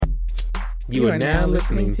You are now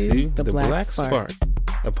listening to The Black Spark,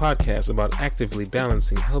 a podcast about actively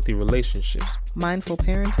balancing healthy relationships, mindful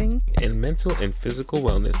parenting, and mental and physical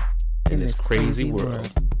wellness in this crazy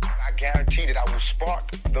world. I guarantee that I will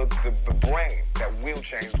spark the brain that will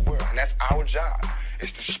change the world. And that's our job,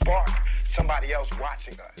 is to spark somebody else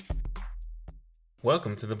watching us.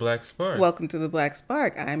 Welcome to The Black Spark. Welcome to The Black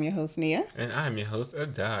Spark. I'm your host, Nia. And I'm your host,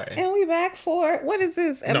 Adai. And we back for, what is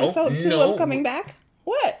this, episode 2 of Coming Back?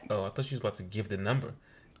 What? Oh, I thought you was about to give the number.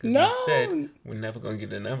 No. You said we're never going to get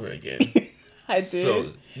the number again. I did?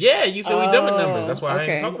 So, yeah, you said we done with numbers. That's why I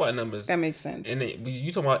didn't talk about numbers. That makes sense. And then,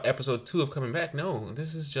 you talking about episode 2 of Coming Back. No,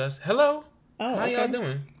 this is just, hello. Oh, How y'all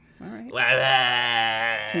doing? All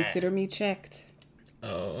right. Consider me checked.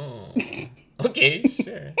 Oh. Okay,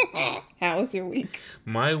 sure. How was your week?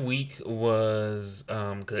 My week was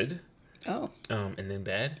good. Oh. And then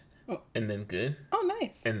bad. Oh. And then good. Oh,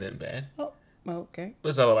 nice. And then bad. Oh, okay.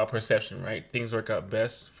 It's all about perception, right? Things work out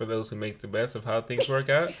best for those who make the best of how things work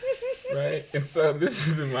out, right? And so this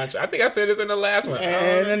is much. I think I said this in the last one.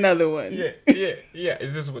 And another one. Yeah.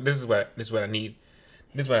 This is what I need.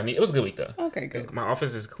 This is what I need. It was a good week though. Okay, good. My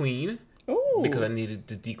office is clean. Ooh. Because I needed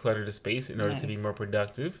to declutter the space in order to be more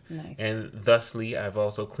productive. Nice. And thusly, I've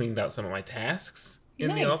also cleaned out some of my tasks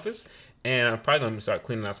in the office. And I'm probably going to start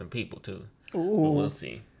cleaning out some people too. Ooh. But we'll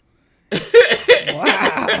see. Wow.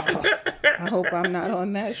 I hope I'm not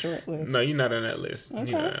on that short list. No, you're not on that list. Okay.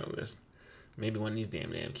 You're not on that list. Maybe one of these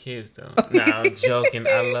damn kids, though. Nah, I'm joking.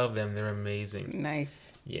 I love them. They're amazing.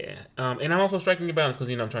 Nice. Yeah. And I'm also striking a balance because,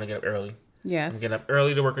 I'm trying to get up early. Yes. I'm getting up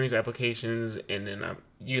early to work on these applications, and then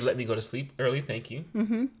you let me go to sleep early. Thank you.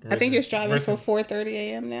 Mm-hmm. I think you're striving for 4:30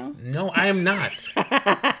 a.m. now. No, I am not.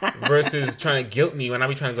 Versus trying to guilt me when I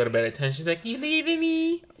be trying to go to bed at 10. She's like, "You leaving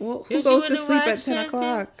me?" Well, who goes to sleep at 10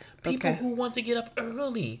 o'clock? People who want to get up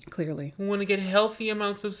early. Clearly. Who want to get healthy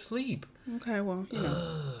amounts of sleep. Okay, well,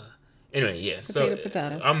 Anyway, yeah.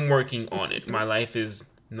 Potato. I'm working on it. My life is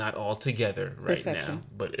not all together right Perception. now,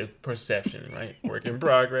 but perception, right? Work in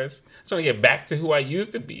progress. I'm trying to get back to who I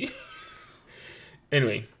used to be.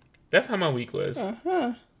 Anyway, that's how my week was.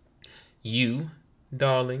 Uh-huh. You,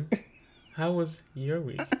 darling, how was your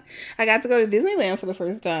week? I got to go to Disneyland for the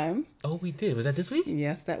first time. Oh, we did. Was that this week?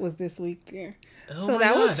 Yes, that was this week, dear. Oh, so my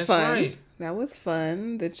that God, was that's fun. Right. That was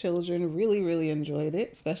fun. The children really, really enjoyed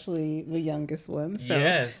it, especially the youngest one. So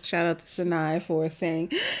yes. Shout out to Shania for saying,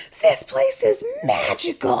 "This place is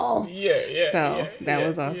magical." Yeah. So that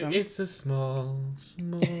was awesome. It's a small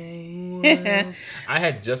world. I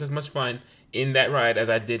had just as much fun in that ride as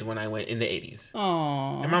I did when I went in the 80s.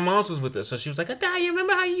 Aww. And my mom was with us, so she was like, "Adai, you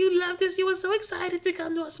remember how you loved this? You were so excited to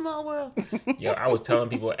come to a small world." Yo, I was telling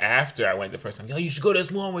people after I went the first time, "Yo, you should go to a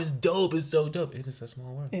small world. It's dope. It's so dope." It is a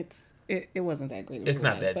small world. It wasn't that great. It's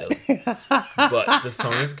not that dope. But the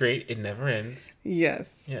song is great. It never ends. Yes.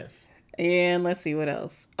 And let's see what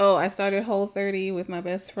else. Oh, I started Whole30 with my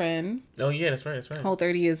best friend. Oh, yeah, that's right.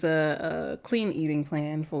 Whole30 is a clean eating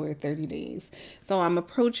plan for 30 days. So I'm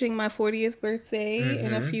approaching my 40th birthday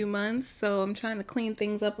in a few months. So I'm trying to clean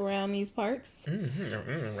things up around these parts. Clean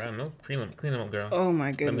them up, girl. Oh,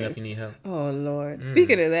 my goodness. Let me know if you need help. Oh, Lord.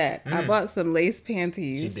 Speaking of that, I bought some lace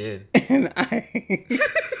panties. She did. And I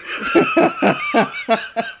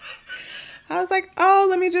was like, oh,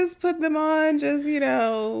 let me just put them on. Just,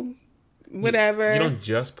 whatever. You don't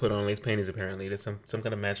just put on lace panties, apparently. There's some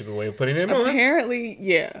kind of magical way of putting them on. Apparently,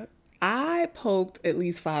 yeah. I poked at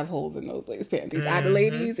least 5 holes in those lace panties.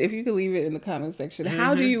 Ladies, if you could leave it in the comment section,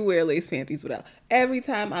 how do you wear lace panties without? Every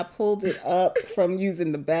time I pulled it up from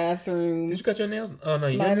using the bathroom. Did you cut your nails? Oh,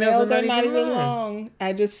 no, my nails are not even long.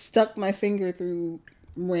 I just stuck my finger through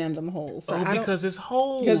random holes. So because it's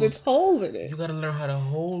holes. Because it's holes in it. You got to learn how to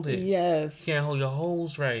hold it. Yes. You can't hold your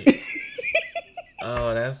holes right.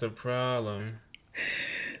 Oh, that's a problem.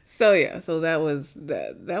 So yeah, that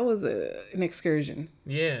was an excursion.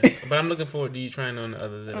 Yeah, but I'm looking forward to you trying on the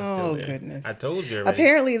others that are still there. Oh goodness! I told you already.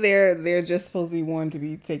 Apparently, they're just supposed to be worn to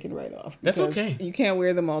be taken right off. That's okay. You can't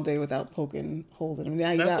wear them all day without poking holes in them.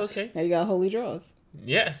 Now you okay. Now you got holy drawers.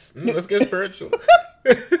 Yes, let's get spiritual.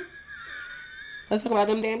 Let's talk about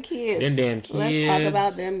them damn kids. Let's talk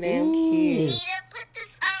about them damn kids.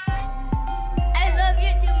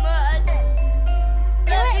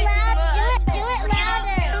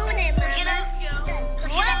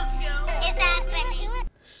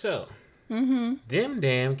 So, them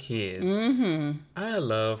damn kids. I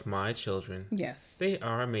love my children. Yes. They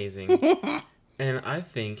are amazing. And I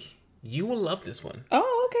think you will love this one.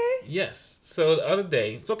 Oh, okay. Yes. So the other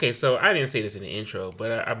day, it's okay. So I didn't say this in the intro,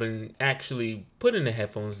 but I've been actually putting the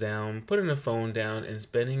headphones down, putting the phone down, and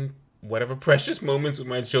spending whatever precious moments with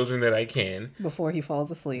my children that I can Before he falls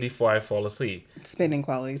asleep. before I fall asleep. Spending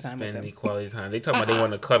quality time with them. Spending quality time. They talk about they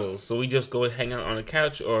want to cuddle, so we just go hang out on the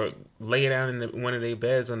couch or lay down in one of their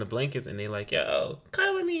beds on the blankets, and they like, yo,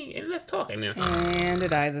 cuddle with me and let's talk. And then And it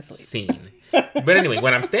dies asleep. Scene. But anyway,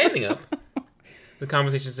 when I'm standing up, the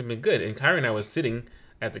conversations have been good. And Kyrie and I was sitting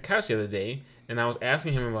at the couch the other day, and I was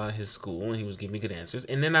asking him about his school, and he was giving me good answers.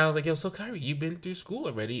 And then I was like, yo, so Kyrie, you've been through school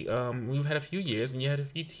already. We've had a few years, and you had a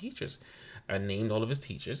few teachers. I named all of his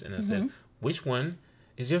teachers, and I said, which one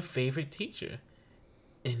is your favorite teacher?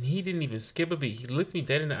 And he didn't even skip a beat. He looked me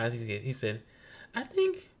dead in the eyes. He said, I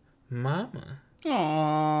think Mama.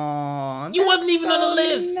 Aww. You wasn't even on the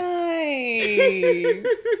list. Nice.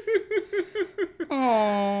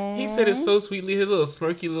 Aww. He said it so sweetly. His little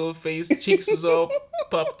smirky little face, cheeks was all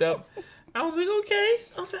puffed up. I was like, okay.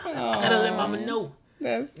 I gotta let Mama know.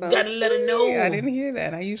 That's so gotta let her know. I didn't hear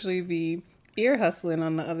that. I usually be ear hustling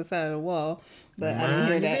on the other side of the wall, but I didn't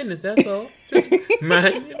hear that. Business, that's all. Just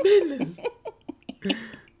mind your business.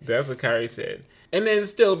 That's what Kyrie said. And then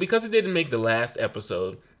still, because it didn't make the last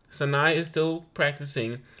episode, Sanai is still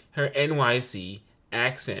practicing her NYC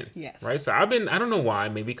accent. Yes. Right? So I don't know why.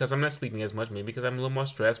 Maybe because I'm not sleeping as much. Maybe because I'm a little more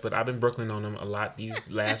stressed. But I've been Brooklyn on them a lot these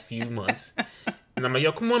last few months. And I'm like,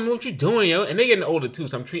 yo, come on, man, what you doing, yo? And they're getting older, too.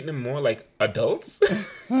 So I'm treating them more like adults.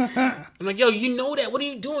 I'm like, yo, you know that. What are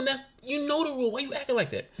you doing? You know the rule. Why you acting like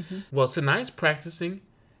that? Well, Sanai's practicing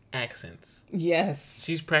accents. Yes.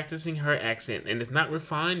 She's practicing her accent, and it's not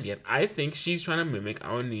refined yet. I think she's trying to mimic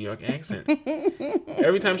our New York accent.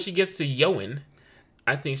 Every time she gets to yoing,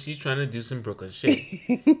 I think she's trying to do some Brooklyn shit.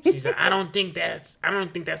 She's like, I don't think that's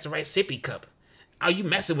the right sippy cup. Oh, you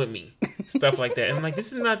messing with me? Stuff like that. And I'm like,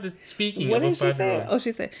 this is not the speaking. What of did she say? 5-year-old. Oh,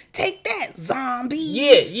 she said, "Take that, zombies."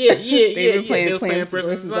 Yeah. They were playing were playing Plants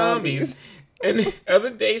versus vs. Zombies. And the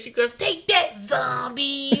other day, she goes, "Take that,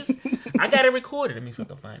 zombies." I got it recorded. Let me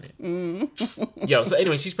fucking find it. Yo, so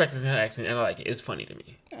anyway, she's practicing her accent, and I like it. It's funny to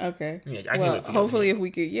me. Okay. Yeah, I well, can't wait hopefully, if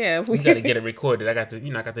we could, if we You gotta get it recorded. I got the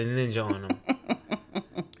ninja on them.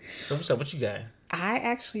 So what's up? What you got? I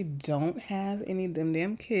actually don't have any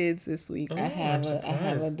damn kids this week. Oh, I have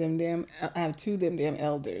I'm I have two damn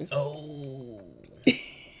elders. Oh.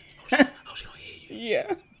 She don't hear you.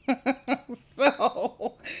 Yeah.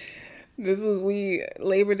 So this was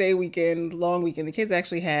Labor Day weekend, long weekend. The kids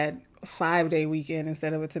actually had 5-day weekend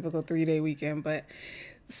instead of a typical 3-day weekend. But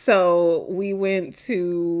so we went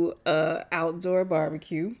to a outdoor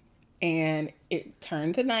barbecue, and it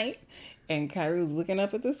turned to night. And Kyrie was looking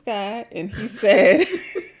up at the sky, and he said,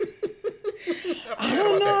 I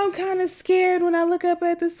don't know, I'm kind of scared when I look up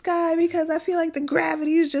at the sky because I feel like the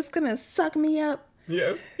gravity is just going to suck me up.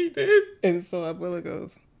 Yes, he did. And so Abuela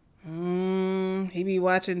goes, he be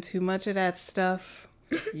watching too much of that stuff.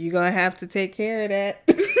 You going to have to take care of that.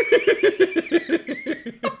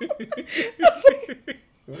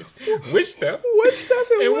 Which stuff? What stuff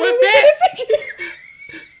and what that?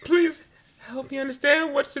 Please help me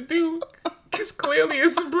understand what to do. Because clearly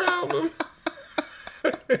it's a problem.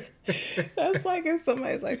 That's like if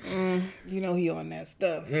somebody's like, he on that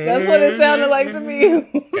stuff. That's what it sounded like to me.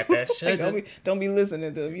 Got that sugar. Like, don't be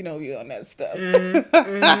listening to him. He on that stuff.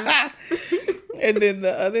 And then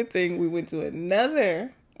the other thing, we went to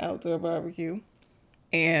another outdoor barbecue,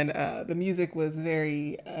 and the music was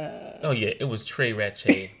very... it was Trey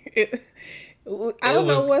Ratchet. I don't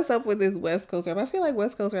know what's up with this West Coast rap. I feel like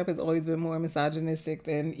West Coast rap has always been more misogynistic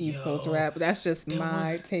than East Coast rap. That's just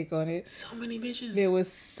my take on it. So many bitches. There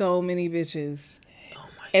was so many bitches. Oh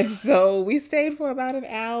my God. And so we stayed for about an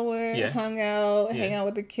hour, hung out, hang out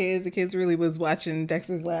with the kids. The kids really was watching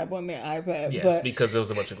Dexter's Lab on their iPad. Yes, because there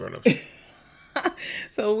was a bunch of grown-ups.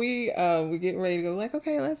 So we get ready to go. Like,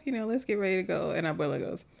 okay, let's get ready to go. And our brother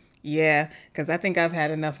goes, yeah, because I think I've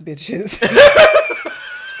had enough bitches.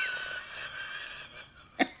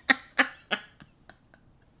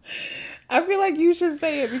 I feel like you should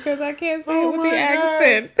say it because I can't say it with the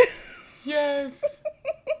accent. Yes.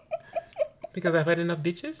 Because I've had enough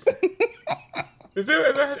bitches? Is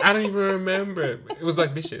it? I don't even remember. It was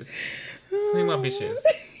like bitches. Think about bitches.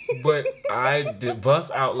 But I did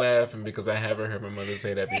bust out laughing because I haven't heard my mother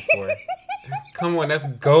say that before. Come on, that's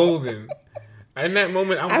golden. In that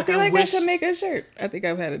moment, I feel like I should make a shirt. I think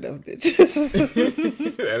I've had enough bitches.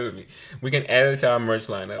 We can add it to our merch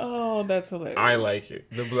lineup. Oh, that's hilarious. I like it.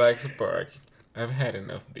 The Black Spark. I've had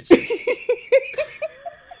enough bitches.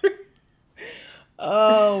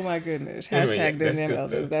 Oh my goodness. Anyway, Hashtag them that's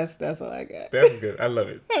elders. That's all I got. That's good. I love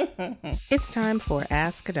it. It's time for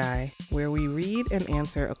Ask a Die, where we read and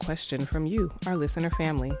answer a question from you, our listener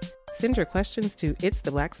family. Send your questions to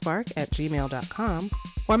itstheblackspark@gmail.com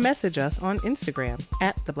or message us on Instagram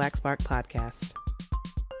at the Black Spark Podcast.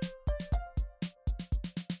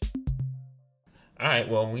 All right,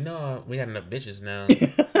 well, we know we got enough bitches now.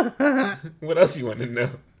 What else you want to know?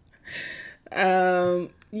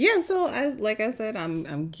 Yeah, so like I said,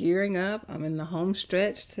 I'm gearing up. I'm in the home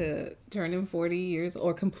stretch to turning 40 years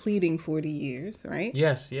or completing 40 years, right?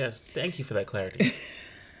 Yes. Thank you for that clarity.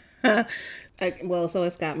 So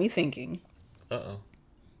it's got me thinking. Uh-oh.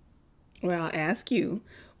 Well, I'll ask you,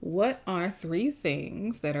 what are 3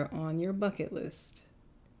 things that are on your bucket list?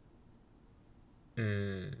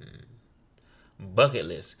 Bucket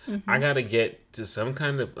list. I gotta get to some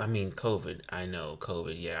kind of, COVID. I know,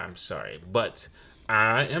 COVID. Yeah, I'm sorry. But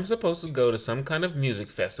I am supposed to go to some kind of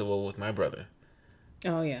music festival with my brother.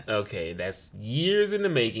 Oh, yes. Okay, that's years in the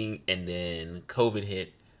making, and then COVID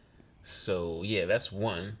hit. So, yeah, that's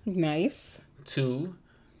 1. Nice. 2,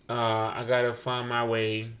 I gotta find my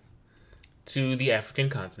way to the African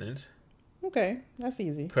continent. Okay, that's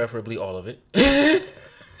easy. Preferably all of it.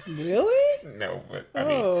 Really? No, but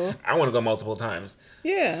I want to go multiple times.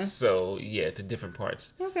 Yeah. So yeah, to different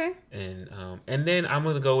parts. Okay. And then I'm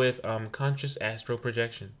gonna go with conscious astral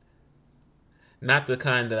projection. Not the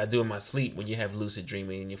kind that I do in my sleep when you have lucid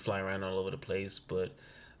dreaming and you fly around all over the place, but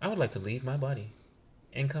I would like to leave my body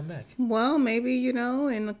and come back. Well, maybe in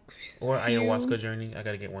a or ayahuasca journey. I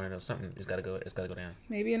gotta get one of those. Something it's gotta go down.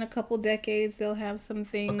 Maybe in a couple decades they'll have some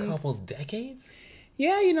things. A couple decades?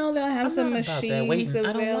 Yeah, they'll have some machines available.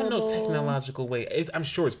 I don't want no technological way. I'm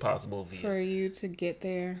sure it's possible for you to get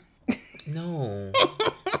there. No.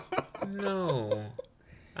 No.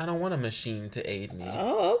 I don't want a machine to aid me.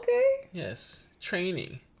 Oh, okay. Yes.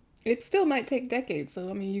 Training. It still might take decades.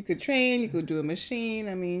 So, you could train, you could do a machine.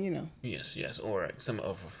 Yes. Or some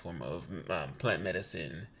other form of plant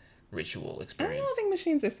medicine ritual experience. I don't think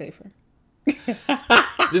machines are safer.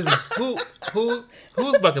 This is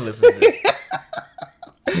whose bucket list is this?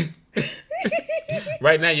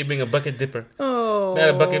 Right now you're being a bucket dipper. Oh. Not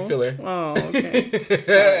a bucket filler. Oh, okay.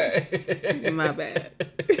 Sorry. My bad.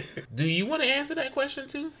 Do you want to answer that question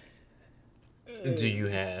too? Do you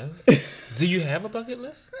have a bucket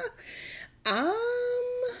list? I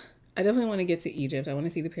definitely want to get to Egypt. I want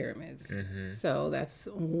to see the pyramids. Mm-hmm. So that's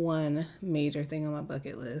one major thing on my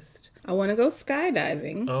bucket list. I want to go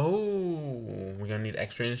skydiving. Oh, we're gonna need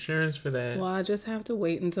extra insurance for that. Well, I just have to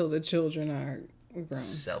wait until the children are grown.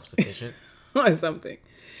 Self-sufficient. Or something.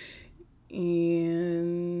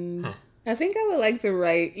 And I think I would like to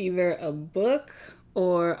write either a book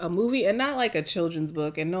or a movie, and not like a children's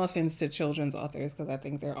book, and no offense to children's authors because I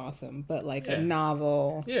think they're awesome, but like a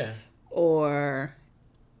novel or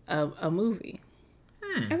a movie.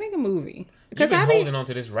 I think a movie. You've been holding on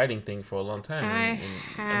to this writing thing for a long time. I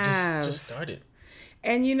have. Just started.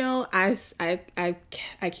 And I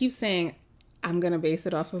keep saying I'm gonna base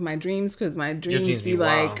it off of my dreams because my dreams be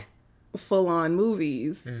like full on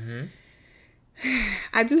movies. Mm-hmm.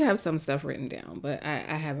 I do have some stuff written down, but I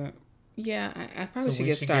haven't. Yeah, I probably should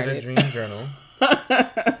get started. Get a dream journal.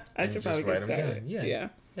 I should probably get started. Yeah,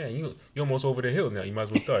 you're almost over the hill now. You might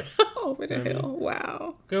as well start. Over the hill.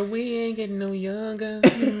 Wow. Girl, we ain't getting no younger.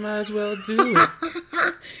 You might as well do it.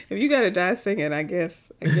 If you gotta die singing, I guess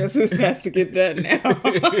this has to get done now.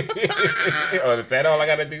 Oh, is that all I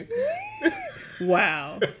gotta do?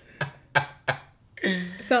 Wow.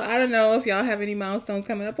 So I don't know if y'all have any milestones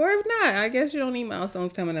coming up, or if not, I guess you don't need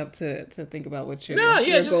milestones coming up to think about what your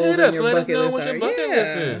just hit us. Let us know what your bucket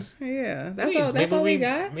list is. Yeah, that's all we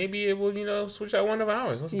got. Maybe it will switch out one of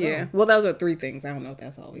ours. Let's go. Yeah, well, those are 3 things. I don't know if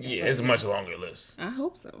that's all we got. Yeah, it's a much longer list. I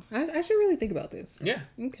hope so. I should really think about this. Yeah.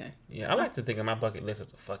 Okay. Yeah, I like to think of my bucket list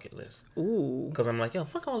as a fuck it list. Ooh. Because I'm like, yo,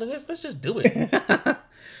 fuck all of this. Let's just do it.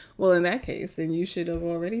 Well, in that case, then you should have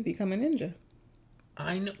already become a ninja.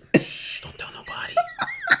 I know. Shh, don't tell nobody.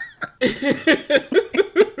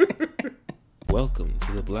 Welcome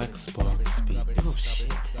to the Black Spark Speak. Oh, shit.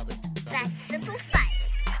 That's simple science.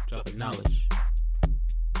 Dropping knowledge.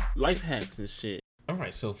 Life hacks and shit.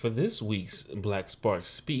 Alright, so for this week's Black Spark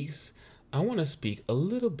Speaks, I want to speak a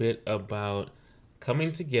little bit about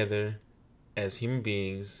coming together as human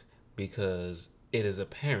beings because it is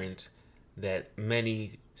apparent that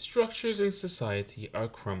many structures in society are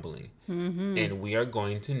crumbling. Mm-hmm. And we are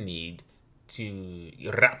going to need to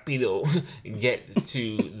rapido get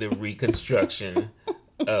to the reconstruction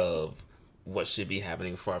of what should be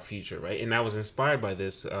happening for our future, right? And I was inspired by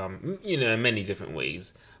this, in many different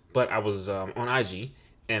ways. But I was on IG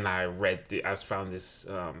and I found this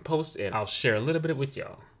post, and I'll share a little bit with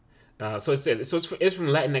y'all. So it says, it's from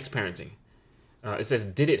Latinx Parenting. It says,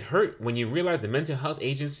 did it hurt when you realized the mental health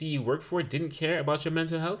agency you work for didn't care about your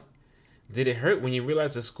mental health? Did it hurt when you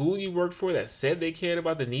realized the school you worked for that said they cared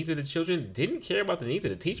about the needs of the children didn't care about the needs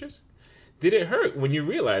of the teachers? Did it hurt when you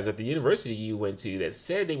realized that the university you went to that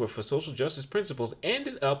said they were for social justice principles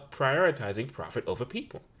ended up prioritizing profit over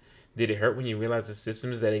people? Did it hurt when you realized the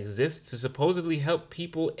systems that exist to supposedly help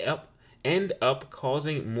people end up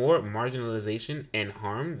causing more marginalization and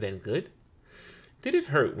harm than good? Did it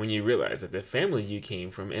hurt when you realized that the family you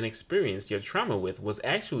came from and experienced your trauma with was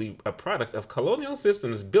actually a product of colonial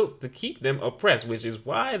systems built to keep them oppressed, which is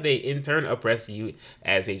why they in turn oppress you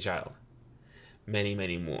as a child? Many,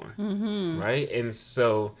 many more. Right? And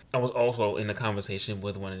so I was also in a conversation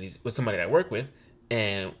with with somebody that I work with,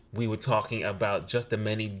 and we were talking about just the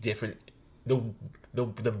many different,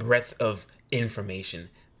 the breadth of information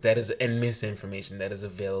that is and misinformation that is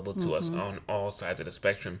available to us on all sides of the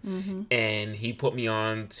spectrum. And he put me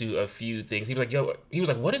on to a few things. He was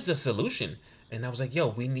like, what is the solution? And I was like, yo,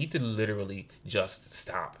 we need to literally just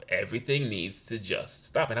stop. Everything needs to just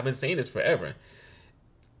stop. And I've been saying this forever.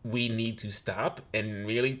 We need to stop and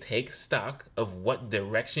really take stock of what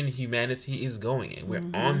direction humanity is going in. We're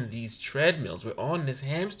on these treadmills. We're on this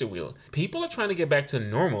hamster wheel. People are trying to get back to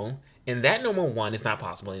normal, and that normal 1 is not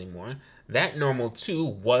possible anymore. That normal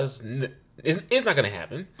 2 is not going to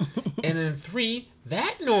happen. And then 3,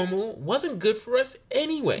 that normal wasn't good for us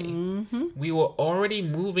anyway. We were already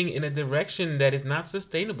moving in a direction that is not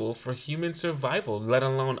sustainable for human survival, let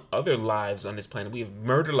alone other lives on this planet. We have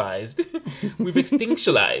murderized, we've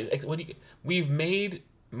extinctualized, we've made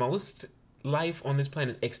most life on this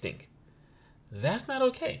planet extinct. That's not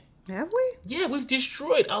okay. Have we? Yeah, we've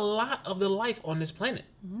destroyed a lot of the life on this planet.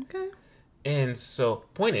 Okay. And so,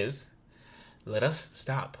 point is, let us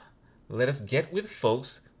stop. Let us get with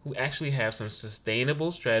folks who actually have some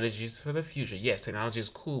sustainable strategies for the future. Yes, technology is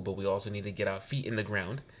cool, but we also need to get our feet in the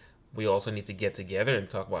ground. We also need to get together and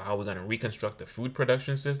talk about how we're going to reconstruct the food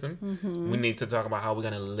production system. We need to talk about how we're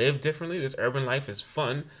going to live differently. This urban life is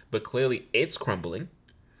fun, but clearly it's crumbling.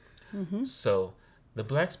 So the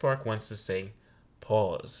Black Spark wants to say,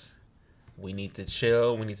 pause. We need to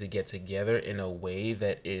chill. We need to get together in a way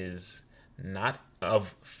that is not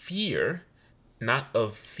of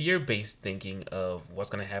fear-based thinking of what's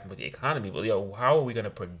going to happen with the economy, but how are we going to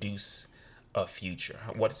produce a future?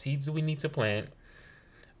 What seeds do we need to plant?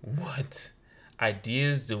 What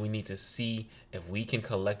ideas do we need to see if we can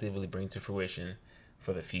collectively bring to fruition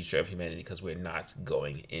for the future of humanity, because we're not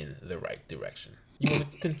going in the right direction? You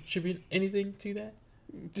want to contribute anything to that?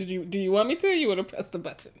 Do you want me to? Or you want to press the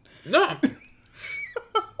button? No.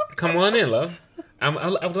 Come on in, love. I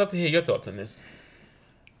would love to hear your thoughts on this.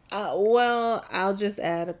 Well, I'll just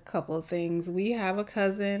add a couple of things. We have a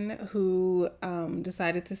cousin who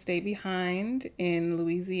decided to stay behind in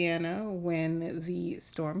Louisiana when the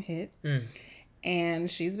storm hit.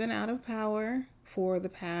 And she's been out of power for the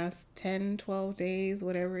past 10, 12 days,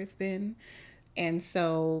 whatever it's been. And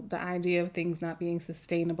so the idea of things not being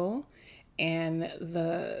sustainable and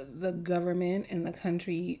the government and the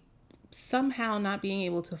country somehow not being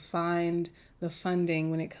able to find the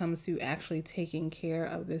funding when it comes to actually taking care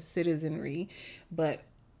of the citizenry, but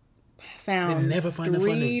found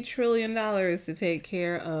 $3 trillion to take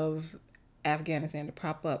care of Afghanistan, to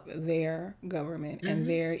prop up their government and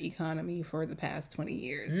their economy for the past 20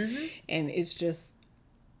 years. And it's just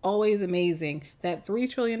always amazing that $3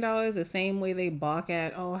 trillion, the same way they balk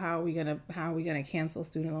at, how are we gonna cancel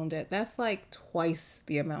student loan debt? That's like twice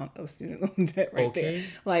the amount of student loan debt there.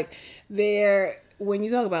 Like, when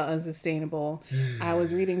you talk about unsustainable, I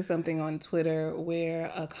was reading something on Twitter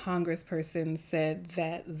where a congressperson said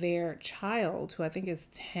that their child, who I think is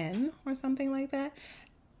 10 or something like that,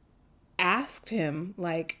 asked him,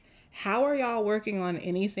 like, how are y'all working on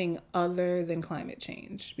anything other than climate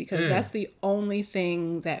change? Because that's the only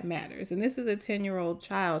thing that matters. And this is a 10-year-old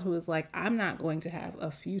child who is like, I'm not going to have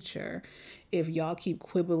a future if y'all keep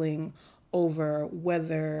quibbling over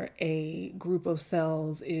whether a group of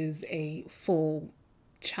cells is a full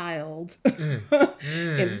child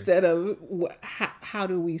instead of how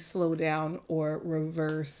do we slow down or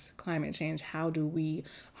reverse climate change? How do we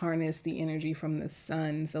harness the energy from the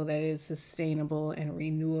sun so that it's sustainable and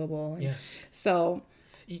renewable? Yes. So,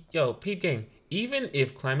 peep game. Even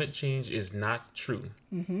if climate change is not true,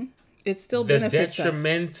 it still benefits the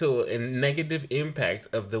detrimental and negative impact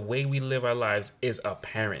of the way we live our lives is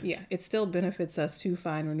apparent. Yeah, it still benefits us to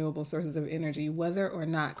find renewable sources of energy, whether or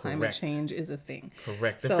not climate change is a thing.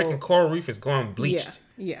 Correct. The freaking coral reef is going bleached.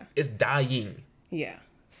 Yeah. It's dying. Yeah.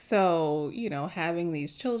 So, having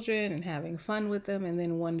these children and having fun with them, and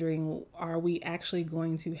then wondering, are we actually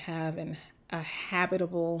going to have a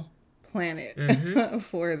habitable planet Mm-hmm.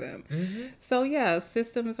 for them. Mm-hmm. So yeah,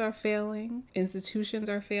 systems are failing, institutions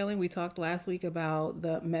are failing. We talked last week about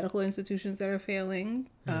the medical institutions that are failing,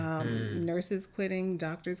 nurses quitting,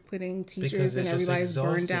 doctors quitting, Because teachers, they're and just everybody's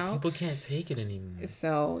burned exhausted. out. People can't take it anymore.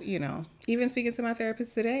 So, even speaking to my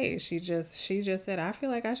therapist today, she just said, I feel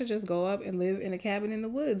like I should just go up and live in a cabin in the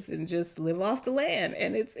woods and just live off the land.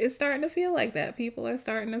 And it's starting to feel like that. People are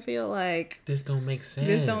starting to feel like This don't make sense.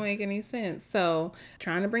 this don't make any sense. So,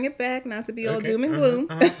 trying to bring it back, not to be all doom and gloom.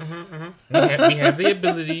 We have the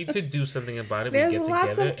ability to do something about it. There's we get lots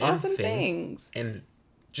together of and awesome think things. and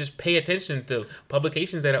just pay attention to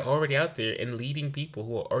publications that are already out there and leading people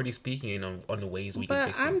who are already speaking on the ways we can But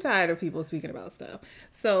fix I'm things. tired of people speaking about stuff.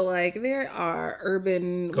 So, like, there are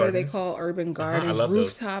urban, what do they Gardens. call urban I gardens, love those.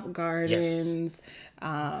 rooftop gardens.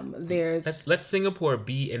 There's Let Singapore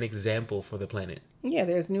be an example for the planet.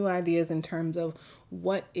 there's new ideas in terms of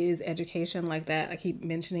what is education like that. I keep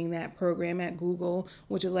mentioning that program at Google,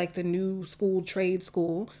 which is like the new school, trade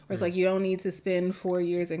school, where it's like you don't need to spend 4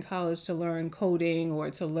 years in college to learn coding or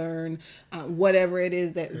to learn whatever it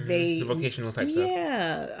is that The vocational type stuff.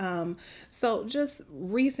 Yeah. So just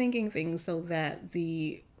rethinking things so that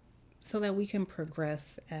we can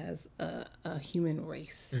progress as a human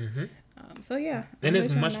race. So yeah. And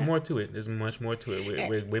there's I'm much wishing more to it. There's much more to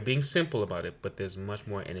it. We're being simple about it, but there's much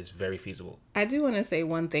more, and it's very feasible. I do want to say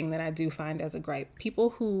one thing that I do find as a gripe.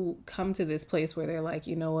 People who come to this place where they're like,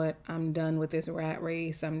 you know what, I'm done with this rat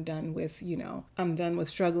race. I'm done with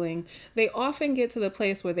struggling. They often get to the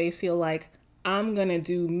place where they feel like, I'm going to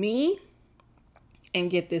do me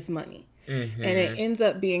and get this money. And it ends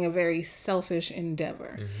up being a very selfish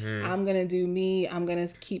endeavor. I'm going to do me. I'm going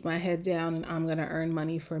to keep my head down and I'm going to earn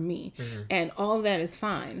money for me. And all of that is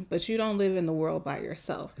fine, but you don't live in the world by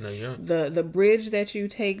yourself. No, you don't. The bridge that you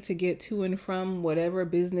take to get to and from whatever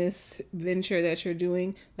business venture that you're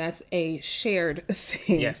doing, that's a shared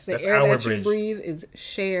thing. Yes, the that's air our that bridge. you breathe is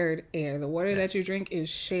shared air. The water that Yes. you drink is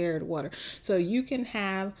shared water. So you can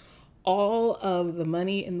have all of the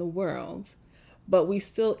money in the world, but we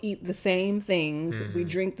still eat the same things. We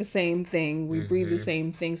drink the same thing. We breathe the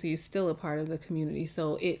same thing. So you're still a part of the community.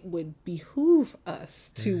 So it would behoove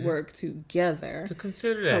us to work together, To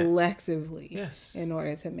consider that. collectively, Yes. in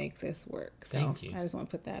order to make this work. So Thank you. I just want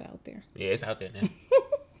to put that out there. Yeah, it's out there now.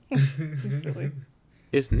 Silly.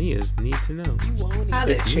 It's Nia's Need to Know. Holla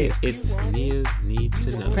at you. It's Nia's Need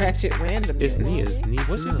to Know. Ratchet random. It's Nia's Need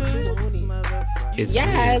to Know. It's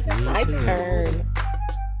Yes, Nia's Need my to Know. turn.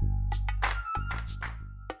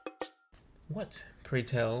 What, pray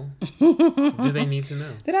tell, do they need to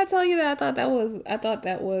know? Did I tell you that I thought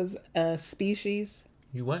that was a species?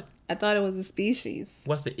 You what? I thought it was a species.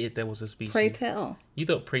 What's the it that was a species? Pray tell. You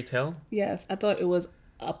thought pray tell? Yes, I thought it was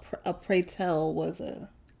a pray tell was a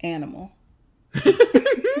animal.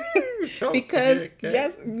 Because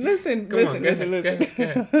yes, listen. Go ahead.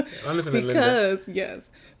 I'm listening to Linda.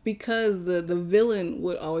 Because the villain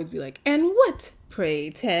would always be like, and what, pray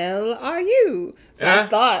tell, are you? So I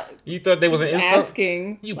thought You thought there was an insult?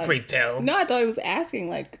 asking. You like, pray tell. No, I thought it was asking,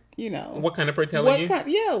 like, What kind of pray tell are what you?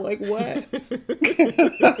 kind? Yeah, like what?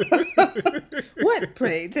 What,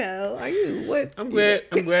 pray tell, are you? What? I'm glad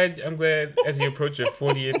as you approach your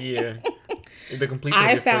 40th year, the completion of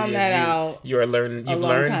I your 40th found that year, out you've long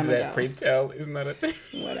learned time that ago. pray tell is not a thing.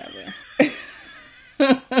 Whatever.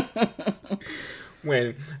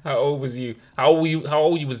 When? How old was you? How old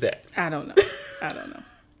you was that? I don't know.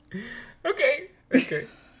 Okay.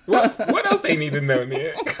 What else they need to know,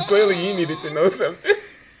 Nia? Clearly you needed to know something.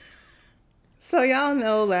 So y'all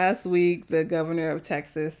know last week the governor of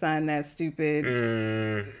Texas signed that stupid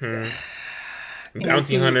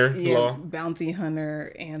Bounty hunter law. Bounty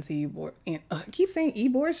hunter anti-abortion. I keep saying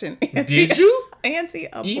abortion. Did you?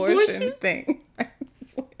 Anti-abortion E-bortion? thing.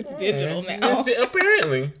 It's digital now.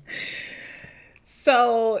 Apparently.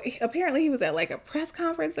 So apparently he was at like a press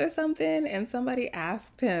conference or something, and somebody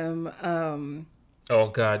asked him, Oh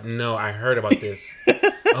God, no! I heard about this.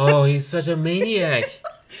 Oh, he's such a maniac.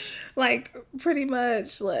 like pretty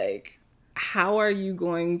much like, how are you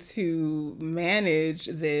going to manage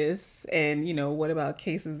this? And what about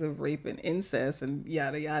cases of rape and incest and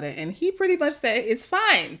yada yada? And he pretty much said it's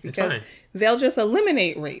fine because fine. they'll just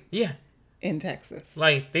eliminate rape Yeah, in Texas.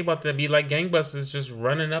 like they about to be like gangbusters, just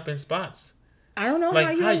running up in spots. I don't know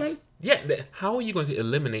Like how you how are you going to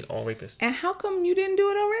eliminate all rapists? and how come you didn't do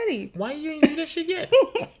it already? Why you ain't do that shit yet?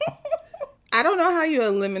 I don't know how you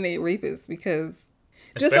eliminate rapists because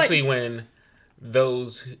Especially when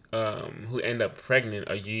those who end up pregnant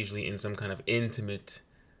are usually in some kind of intimate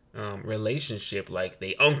relationship, like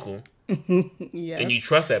they uncle Yes. And you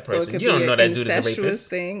trust that So it person. could You don't be know an that dude is a incestuous rapist.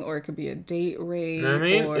 thing, or it could be a date rape. You know what I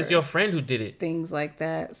mean? Or It's your friend who did it. things like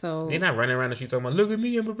that. So They're not running around the street talking about, look at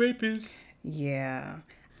me, I'm a rapist. yeah.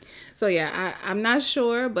 So yeah, I'm not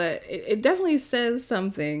sure, but it definitely says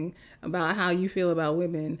something about how you feel about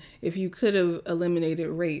women if you could have eliminated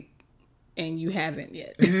rape and you haven't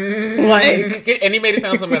yet. Like, And he made it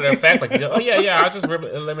sound so matter of fact, like, oh yeah, I'll just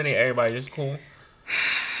eliminate everybody. It's cool.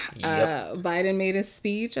 Yep. Biden made a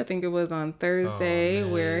speech, I think it was on Thursday,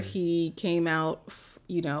 where man. he came out,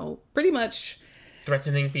 pretty much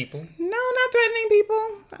Threatening people. no, not threatening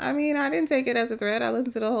people. I mean, I didn't take it as a threat. I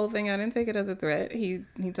listened to the whole thing. I didn't take it as a threat. He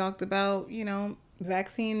talked about,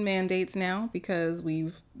 vaccine mandates now because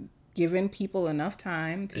we've given people enough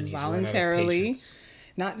time to And he's run out of voluntarily. patience.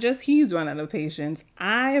 Not just he's run out of patience.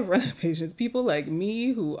 I've run out of patience. People like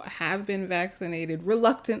me who have been vaccinated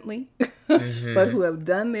reluctantly, but who have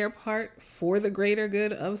done their part for the greater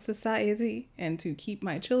good of society and to keep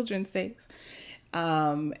my children safe.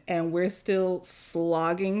 And we're still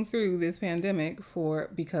slogging through this pandemic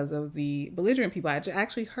because of the belligerent people. I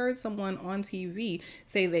actually heard someone on TV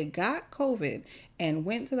say they got COVID and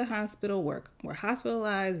went to the hospital, were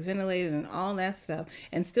hospitalized, ventilated, and all that stuff,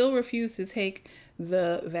 and still refused to take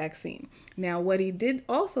the vaccine. Now, what he did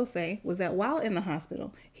also say was that while in the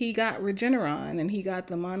hospital, he got Regeneron and he got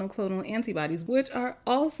the monoclonal antibodies, which are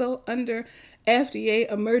also under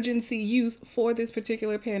FDA emergency use for this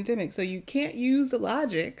particular pandemic. So you can't use the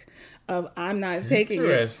logic of I'm not taking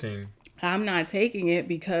it. I'm not taking it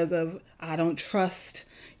because of I don't trust,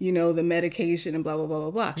 the medication and blah, blah, blah,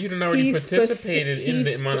 blah, blah. You done already participated in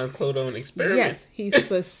the monoclonal experiment. Yes, he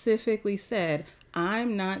specifically said,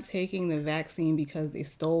 I'm not taking the vaccine because they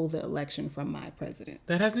stole the election from my president.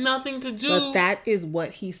 That has nothing to do. But that is what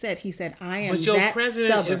he said. He said, I am But your that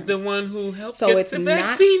president stubborn. is the one who helped So get it's the not,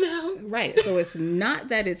 vaccine out. Right. So it's not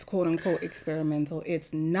that it's quote unquote experimental.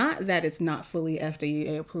 It's not that it's not fully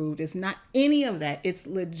FDA approved. It's not any of that. It's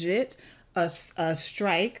legit a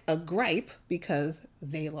strike, a gripe because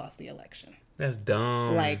they lost the election. That's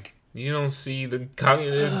dumb. Like, you don't see the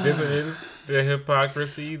cognitive dissonance, the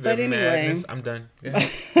hypocrisy, the madness. I'm done. Go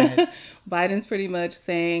ahead. Biden's pretty much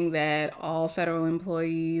saying that all federal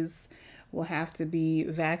employees will have to be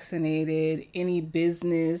vaccinated. Any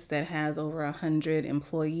business that has over 100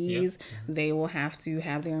 employees, they will have to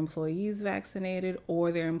have their employees vaccinated,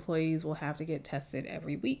 or their employees will have to get tested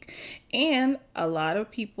every week. And a lot of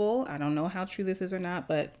people, I don't know how true this is or not,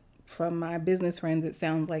 but from my business friends, it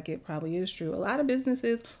sounds like it probably is true. A lot of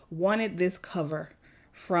businesses wanted this cover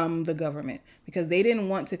from the government because they didn't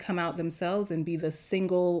want to come out themselves and be the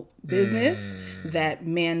single business that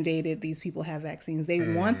mandated these people have vaccines.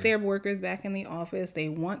 They want their workers back in the office. They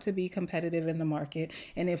want to be competitive in the market.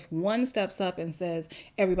 And if one steps up and says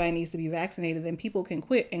everybody needs to be vaccinated, then people can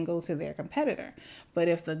quit and go to their competitor. But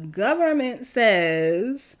if the government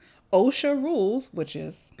says OSHA rules, which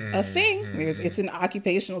is a thing, it's an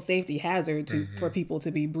occupational safety hazard for people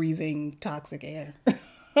to be breathing toxic air.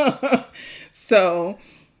 So,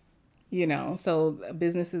 so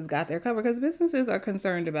businesses got their cover because businesses are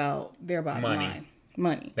concerned about their bottom line.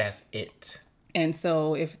 Money. That's it. And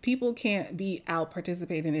so if people can't be out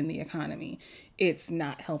participating in the economy, it's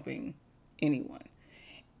not helping anyone.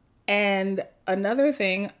 And another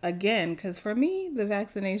thing, again, because for me, the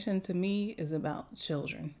vaccination to me is about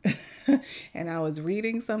children. And I was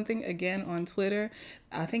reading something again on Twitter.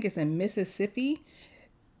 I think it's in Mississippi.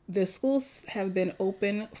 The schools have been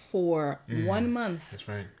open for 1 month. That's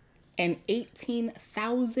right. And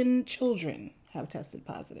 18,000 children have tested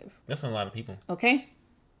positive. That's a lot of people. Okay?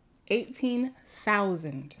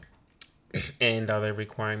 18,000. And are they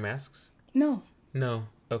requiring masks? No. No.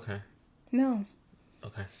 Okay. No.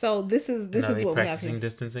 Okay. So this is what we have here. Practicing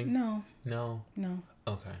distancing? No. No. No.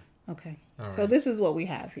 Okay. Okay. All So right. this is what we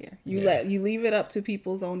have here. You leave it up to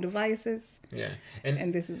people's own devices, Yeah.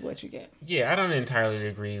 and this is what you get. Yeah, I don't entirely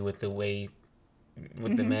agree with the way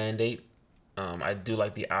with the mandate. I do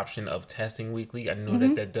like the option of testing weekly. I know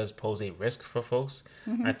that does pose a risk for folks.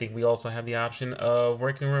 I think we also have the option of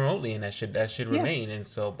working remotely, and that should remain. And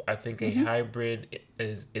so I think a hybrid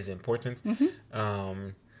is important.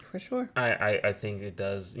 For sure. I think it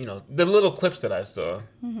does. The little clips that I saw,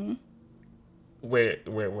 where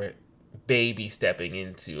we're baby stepping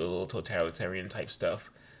into a little totalitarian type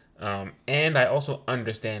stuff, and I also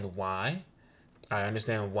understand why.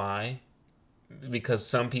 Because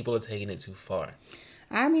some people are taking it too far.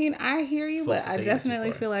 I mean, I hear you, Folks but I take it too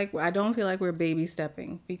definitely far. I don't feel like we're baby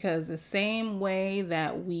stepping, because the same way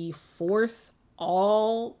that we force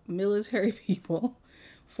all military people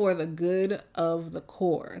for the good of the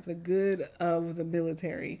Corps, the good of the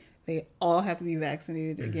military. They all have to be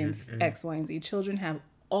vaccinated against X, Y, and Z. Children have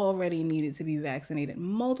already needed to be vaccinated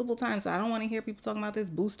multiple times. So I don't want to hear people talking about this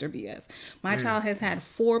booster BS. My child has had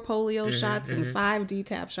 4 polio shots and 5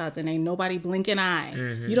 DTaP shots, and ain't nobody blink an eye.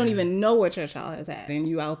 You don't even know what your child has had. And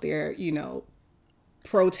you out there,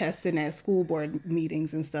 protesting at school board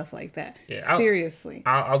meetings and stuff like that. Yeah, seriously.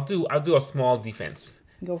 I'll do a small defense.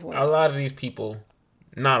 Go for it. A lot of these people,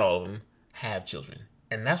 not all of them, have children.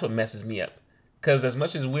 And that's what messes me up. Because as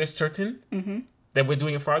much as we're certain that we're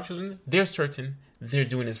doing it for our children, they're certain they're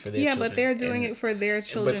doing this for their children. Yeah, but they're doing it for their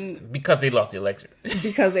children. Because they lost the election.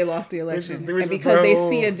 Because they lost the election. And because they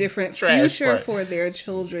see a different future for their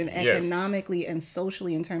children economically and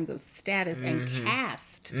socially in terms of status and caste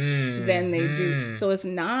than they do. So it's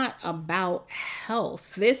not about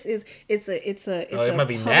health. It's it might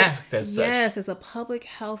be masked as such. Yes, it's a public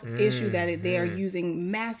health issue that they are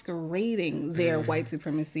using, masquerading their white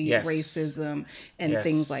supremacy, racism, and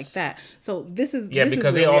things like that. So this is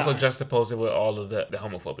because they also juxtapose it with all of the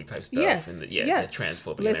homophobic type stuff and the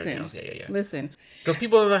transphobic and everything else. Listen, because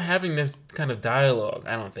people are not having this kind of dialogue.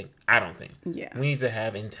 I don't think. Yeah, we need to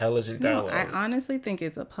have intelligent dialogue. I honestly think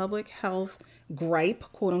it's a public health gripe,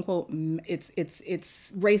 quote unquote. It's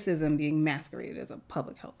racism being masqueraded as a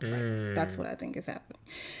public health gripe. That's what I think is happening.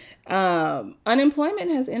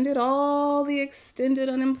 Unemployment has ended. All the extended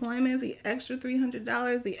unemployment, the extra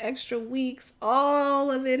 $300, the extra weeks,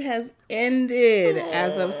 all of it has ended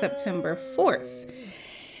as of September 4th.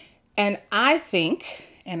 And I think,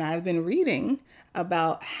 and I've been reading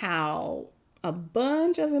about how a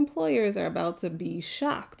bunch of employers are about to be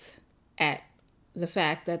shocked at the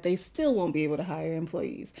fact that they still won't be able to hire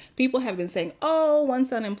employees. People have been saying, once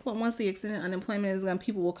the extended unemployment is gone,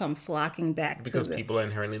 people will come flocking back. Because people are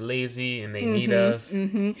inherently lazy and they need us.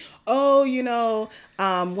 Once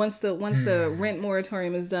the rent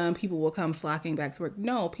moratorium is done, people will come flocking back to work.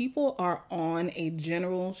 No, people are on a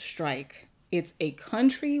general strike. It's a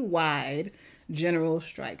countrywide general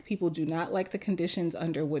strike. People do not like the conditions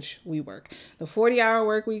under which we work. The 40-hour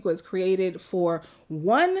work week was created for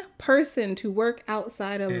one person to work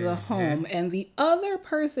outside of the home and the other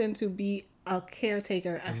person to be a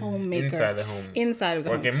caretaker, a homemaker. Inside the home. Inside of the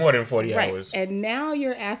home. Working more than 40 hours. And now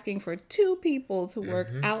you're asking for 2 people to work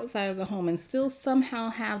outside of the home and still somehow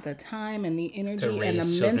have the time and the energy and the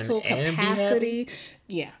mental capacity.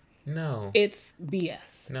 Yeah. No. It's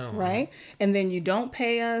BS. No. Right? And then you don't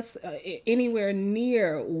pay us anywhere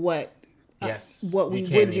near what we would be paid. We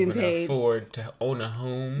can't even afford to own a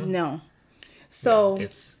home. No. So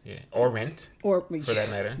or rent, or for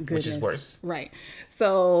that matter, which is worse. Right.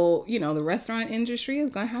 So, the restaurant industry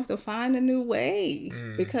is going to have to find a new way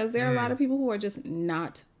because there are a lot of people who are just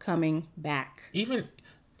not coming back.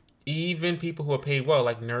 Even people who are paid well,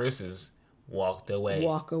 like nurses, walk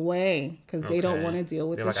away because they don't want to deal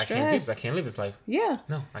with the stress. I can't live this life. Yeah.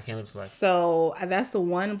 No, I can't live this life. So that's the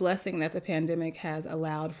one blessing that the pandemic has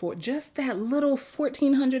allowed for. Just that little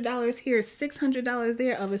 $1,400 here, $600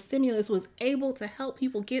 there of a stimulus was able to help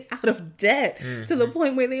people get out of debt to the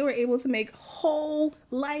point where they were able to make whole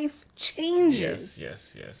life changes.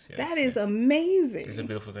 Yes. That is amazing. It's a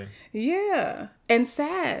beautiful thing. Yeah. And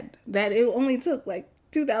sad that it only took like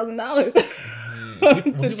 $2,000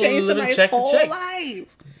 to change somebody's whole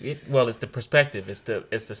life. It's the perspective. It's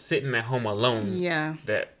the sitting at home alone. Yeah.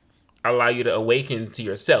 That allow you to awaken to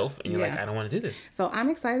yourself, and you're like, I don't want to do this. So I'm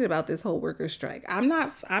excited about this whole workers' strike. I'm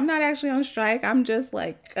not actually on strike. I'm just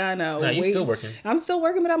like you're still working. I'm still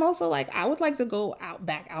working, but I'm also like, I would like to go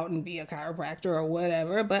back out and be a chiropractor or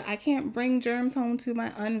whatever, but I can't bring germs home to my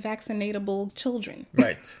unvaccinatable children.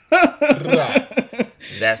 Right. Right.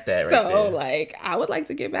 That's that right there. So I would like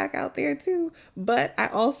to get back out there too, but I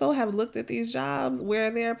also have looked at these jobs where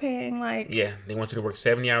they're paying they want you to work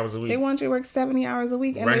 70 hours a week. They want you to work 70 hours a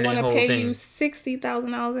week, and they want to pay you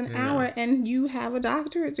 $60,000 an hour, and you have a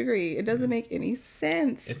doctorate degree. It doesn't make any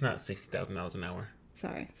sense. It's not $60,000 an hour.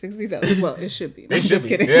 Sorry, $60,000. Well, it should be. It should be.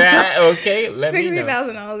 Kidding. Yeah, okay. Let me know.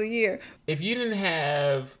 $60,000 a year. If you didn't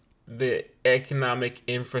have the economic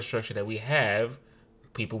infrastructure that we have,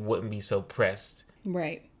 people wouldn't be so pressed.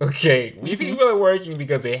 Right. Okay. We people are working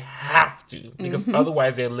because they have to, because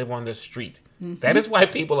otherwise they live on the street. That is why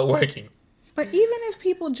people are working. But even if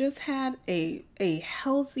people just had a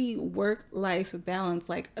healthy work-life balance,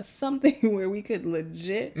 something where we could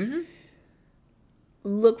legit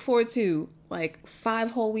look forward to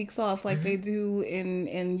 5 whole weeks off they do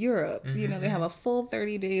in Europe. They have a full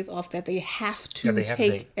 30 days off that they have to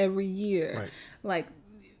take every year. Right.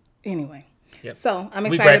 Anyway. Yep. So I'm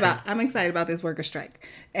excited about this worker strike.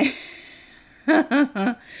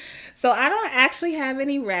 So I don't actually have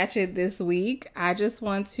any ratchet this week. I just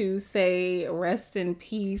want to say rest in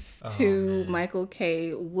peace to Michael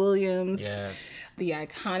K. Williams. Yes. The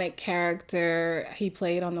iconic character he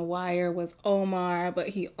played on The Wire was Omar, but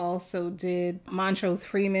he also did Montrose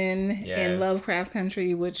Freeman in Lovecraft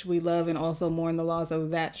Country, which we love and also mourn the loss of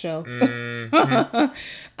that show.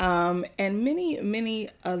 And many, many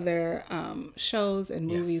other shows and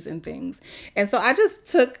movies and things. And so I just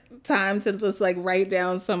took time to just like write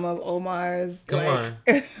down some of Omar's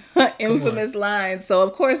infamous lines. So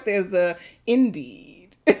of course there's the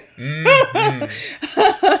indeed. And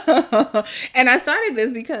I started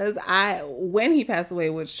this because when he passed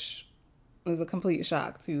away, which was a complete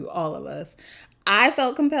shock to all of us, I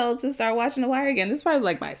felt compelled to start watching The Wire again. This is probably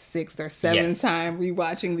like my 6th or 7th time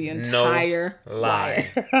rewatching the entire Wire.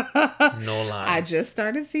 No lie. I just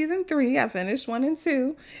started season 3. I finished 1 and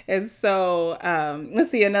 2. And so, let's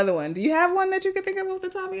see another one. Do you have one that you can think of off the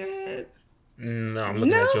top of your head? No, I'm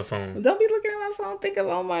looking at your phone. Don't be looking at my phone. Think of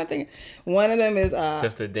Omar. One of them is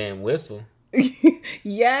just a damn whistle.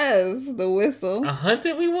 Yes, the whistle. A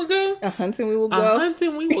hunting we will go. A hunting we will go. A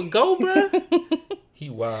hunting we will go, bro. He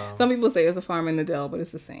wild. Some people say it's a farmer in the Dell, but it's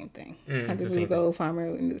the same thing. Hunting we will go. Farmer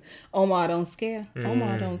in the Omar don't scare.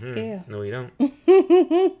 Omar don't scare. No, he don't.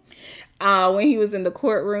 When he was in the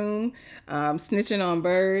courtroom, snitching on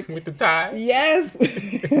Bird with the tie. Yes,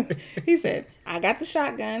 he said, "I got the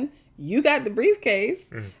shotgun. You got the briefcase.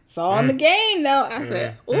 It's all in the game now." I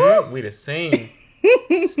said, "Ooh, we the same."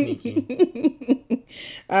 Sneaky.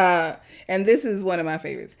 And this is one of my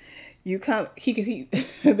favorites.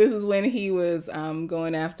 This is when he was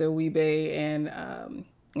going after Weebay and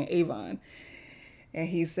Avon. And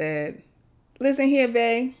he said, "Listen here,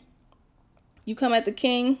 bae. You come at the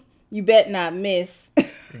king, you bet not miss."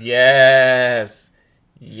 Yes.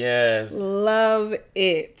 Yes. Love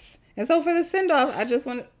it. And so for the send-off, I just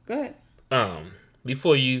want to... Go ahead.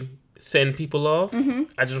 Before you send people off,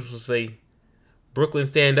 I just want to say, Brooklyn,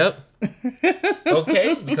 stand up.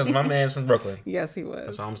 Okay? Because my man's from Brooklyn. Yes, he was.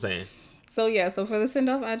 That's all I'm saying. So for the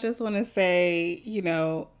send-off, I just want to say,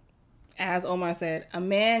 as Omar said, a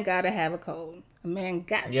man got to have a code. A man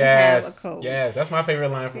got to have a code. Yes, that's my favorite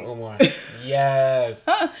line from Omar. Yes.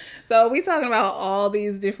 So we talking about all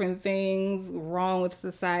these different things wrong with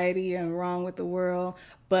society and wrong with the world,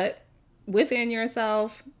 but within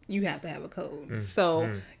yourself, you have to have a code.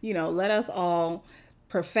 Let us all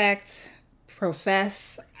profess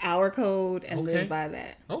our code and live by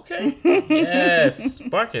that. Okay. Yes.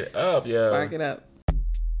 Spark it up, yo. Spark it up.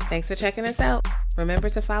 Thanks for checking us out. Remember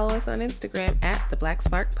to follow us on Instagram at The Black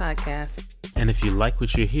Spark Podcast. And if you like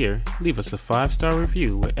what you hear, leave us a 5-star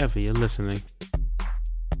review wherever you're listening.